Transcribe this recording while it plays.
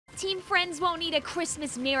Team Friends won't need a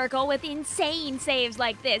Christmas miracle with insane saves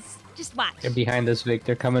like this. Just watch. They're behind us, Vic.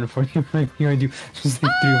 They're coming for you right behind you. Just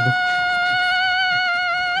like 3 of them.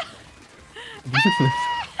 Did you flip?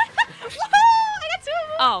 I got 2 of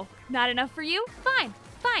them. Oh, not enough for you? Fine,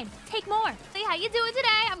 fine. Take more. Hey, how you doing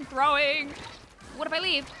today? I'm throwing. What if I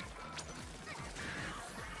leave?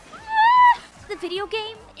 The video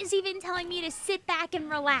game is even telling me to sit back and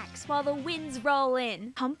relax while the winds roll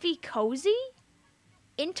in. Comfy cozy?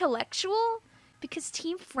 Intellectual? Because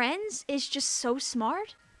Team Friends is just so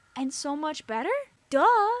smart and so much better? Duh.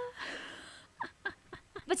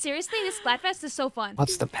 But seriously, this Splatfest is so fun.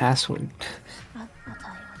 What's the password? I'll tell you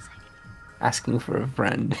 1 second. Asking for a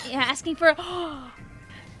friend. Yeah, asking for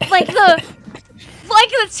like the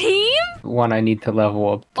team? One I need to level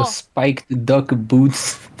up. The Oh. spiked duck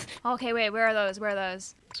boots. Okay, wait, where are those? Where are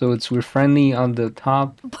those? So we're friendly on the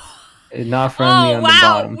top, and not friendly on the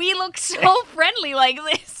bottom. Oh wow, we look so friendly like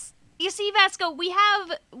this. You see, Vasco, we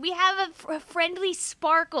have a friendly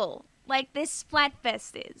sparkle like this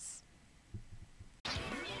Splatfest is.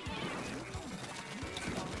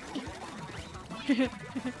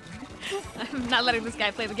 I'm not letting this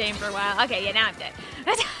guy play the game for a while. Okay, yeah, now I'm dead.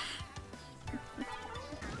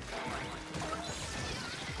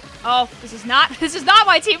 Oh, this is not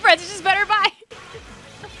my Team Friends. It's just better bye.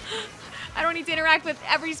 I don't need to interact with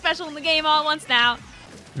every special in the game all at once now.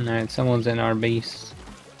 Alright, someone's in our base.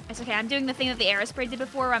 It's okay. I'm doing the thing that the Aerospray did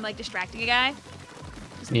before, where I'm like distracting a guy.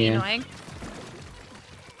 Just be annoying.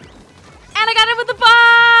 And I got him with the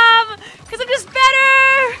bomb, cause I'm just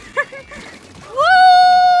better.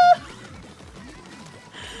 Woo!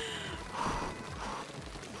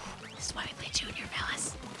 This is why we play Junior,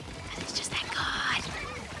 fellas. Cause it's just that good.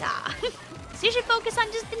 So you should focus on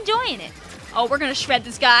just enjoying it. Oh, we're gonna shred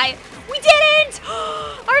this guy. We didn't!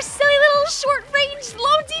 Our silly little short-range,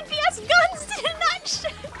 low DPS guns did not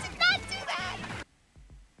do that.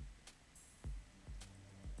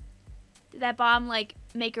 Did that bomb like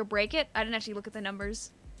make or break it? I didn't actually look at the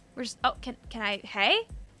numbers. We're just, oh, can I? Hey,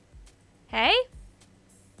 hey,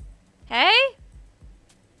 hey,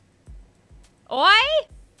 oi,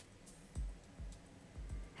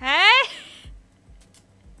 hey.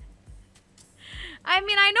 I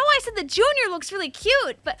mean, I know I said the Junior looks really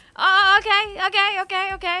cute, but okay, all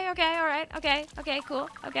right, cool,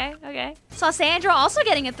 okay. Saw Sandra also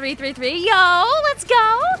getting a 333. Yo, let's go.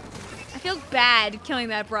 I feel bad killing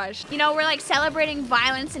that brush. You know, we're like celebrating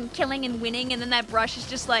violence and killing and winning, and then that brush is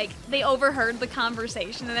just like, they overheard the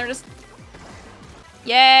conversation and they're just,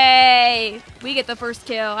 yay, we get the first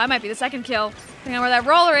kill. I might be the second kill, depending on where that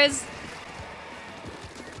roller is.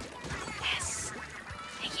 Yes,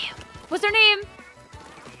 thank you. What's their name?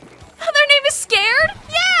 Their name is Scared?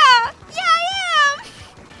 Yeah, I am.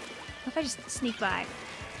 What if I just sneak by?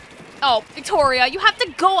 Oh, Victoria, you have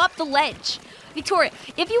to go up the ledge. Victoria,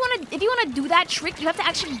 if you wanna do that trick, you have to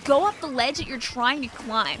actually go up the ledge that you're trying to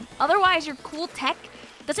climb. Otherwise, your cool tech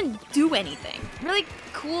doesn't do anything. Really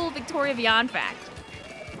cool Victoria Beyond fact.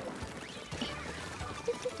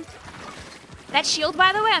 That shield,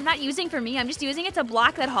 by the way, I'm not using for me. I'm just using it to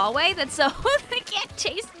block that hallway. That's so they can't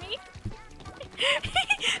chase me.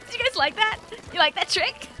 Did you guys like that? You like that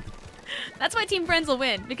trick? That's why Team Friends will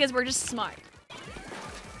win, because we're just smart.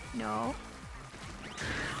 No.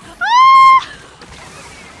 Ah!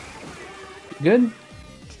 Good?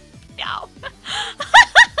 No.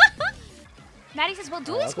 Maddie says, well,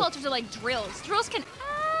 dually squelchers are like drills. Drills can...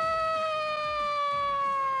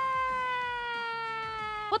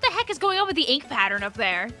 What the heck is going on with the ink pattern up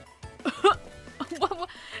there? What,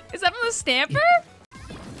 is that from the stamper?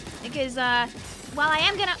 Because, while I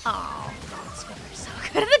am gonna... Oh, this is so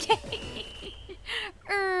good at the game.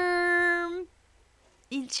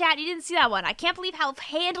 Chat, you didn't see that one. I can't believe how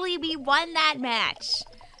handily we won that match.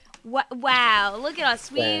 Wow, look at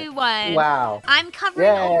us. We won. Wow. I'm covering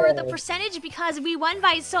over the percentage because we won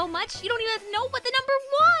by so much. You don't even know what the number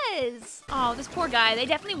was. Oh, this poor guy. They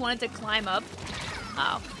definitely wanted to climb up.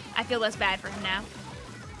 Oh, I feel less bad for him now.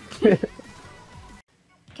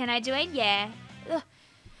 Can I join? Yeah. Ugh.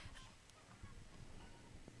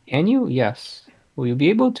 Can you? Yes. Will you be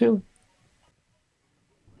able to?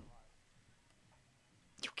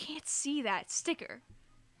 You can't see that sticker.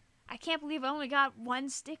 I can't believe I only got one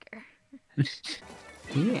sticker.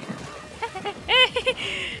 Yeah.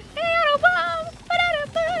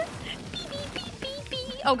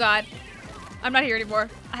 Oh god. I'm not here anymore.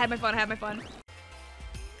 I had my fun,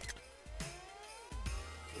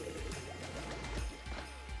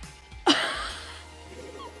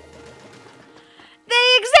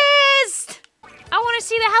 They exist! I want to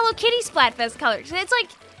see the Hello Kitty Splatfest colors. It's like,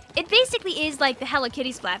 it basically is like the Hello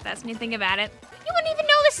Kitty Splatfest when you think about it. You wouldn't even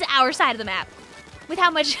know